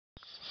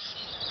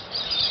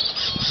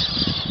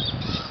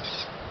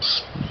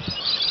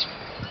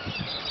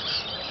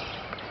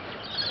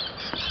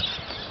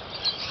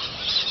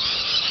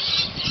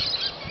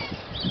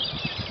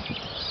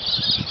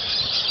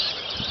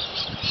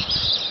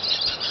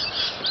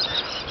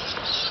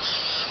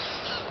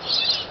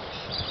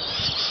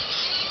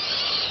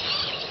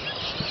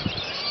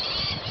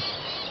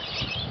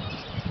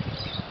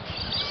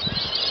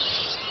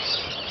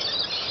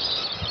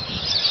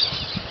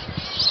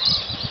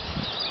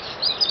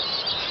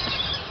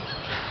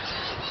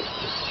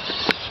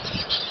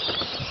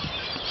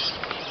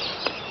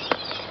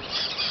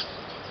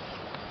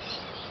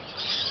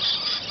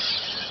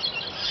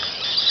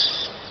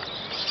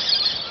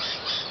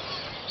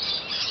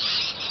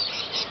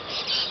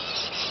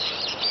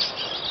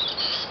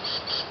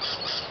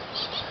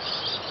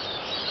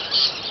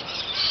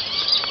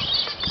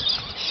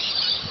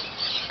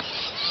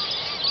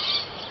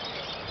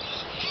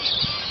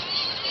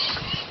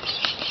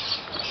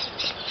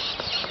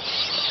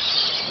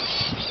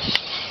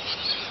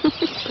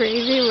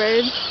Crazy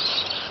birds.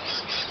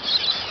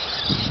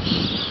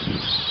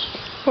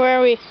 Where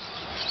are we?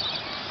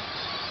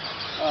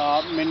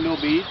 Minto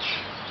Beach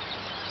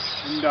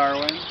in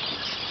Darwin,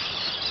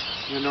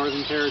 in the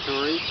Northern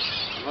Territory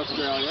of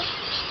Australia.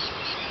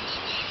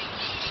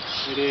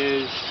 It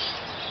is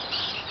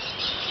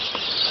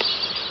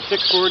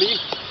 6:40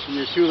 and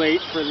you're too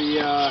late for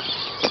the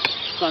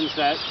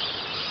sunset.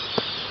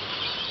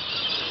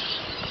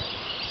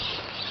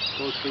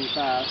 Goes pretty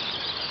fast.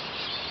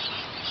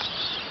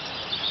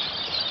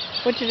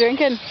 What you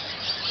drinking?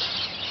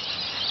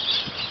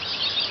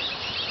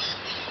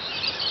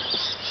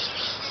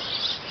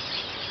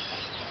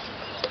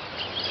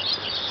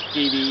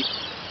 Stevie,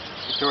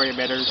 Victoria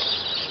Bitters,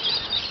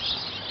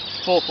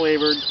 full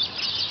flavored,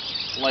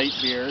 light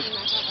beer.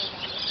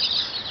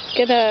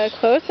 Get a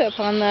close-up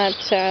on that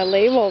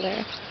label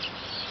there.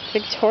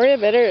 Victoria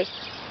Bitters.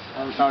 I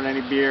haven't found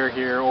any beer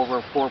here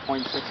over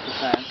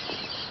 4.6%.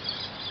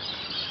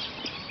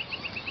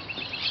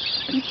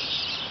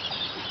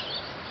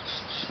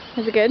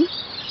 Is it good?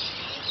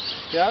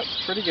 Yeah,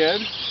 pretty good.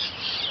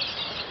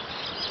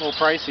 A little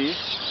pricey.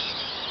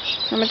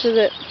 How much is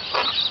it?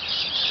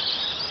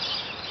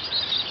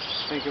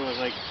 I think it was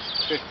like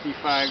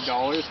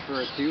 $55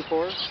 for a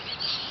 2-4.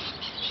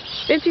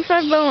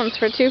 55 bones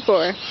for 2-4.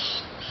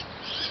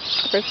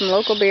 For some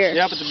local beer.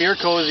 Yeah, but the beer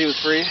cozy was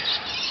free.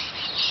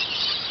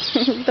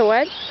 The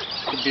what?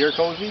 The beer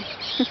cozy.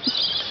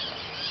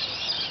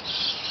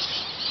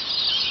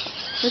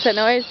 What's that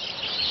noise?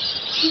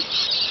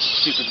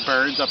 Stupid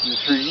birds up in the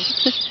tree.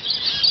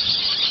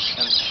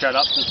 Haven't shut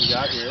up since we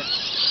got here.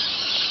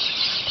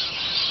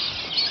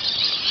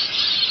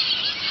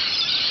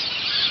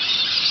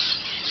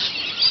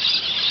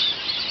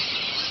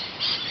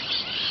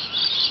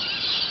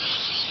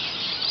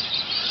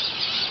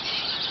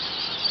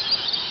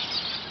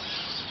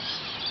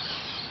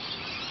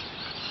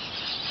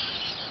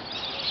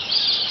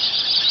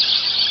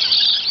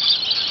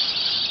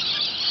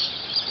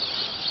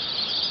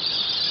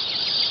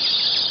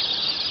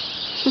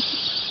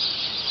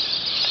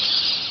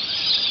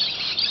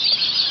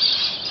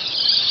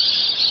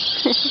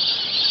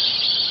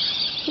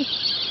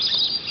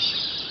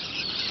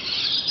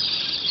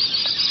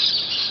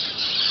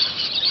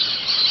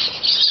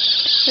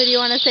 Who do you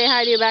want to say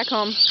hi to back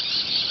home?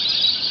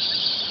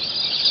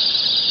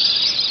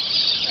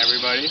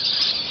 Everybody.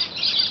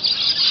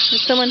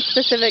 Is someone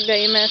specific that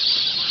you missed?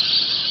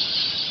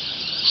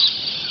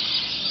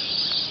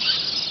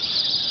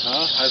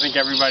 I think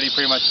everybody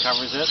pretty much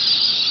covers it.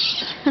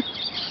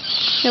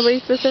 Nobody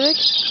specific?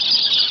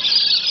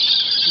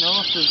 No,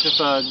 this is just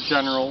a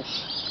general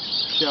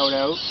shout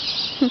out.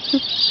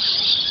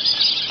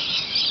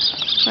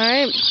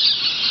 Alright.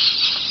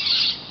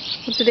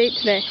 What's the date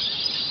today?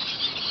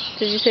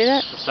 Did you say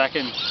that? The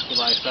 2nd,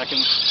 July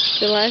 2nd.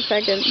 July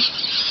 2nd.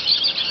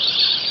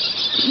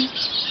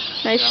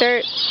 Nice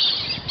shirt.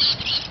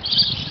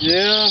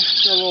 Yeah,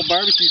 got a little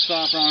barbecue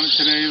sauce on it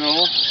today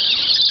though.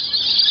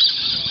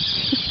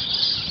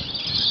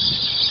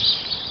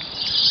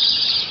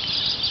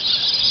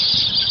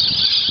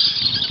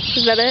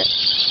 Is that it?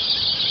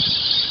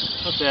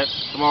 That's it.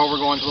 Tomorrow we're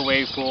going to the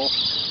wave pool.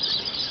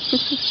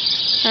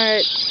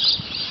 Alright.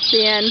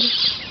 The end.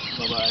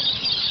 Bye-bye.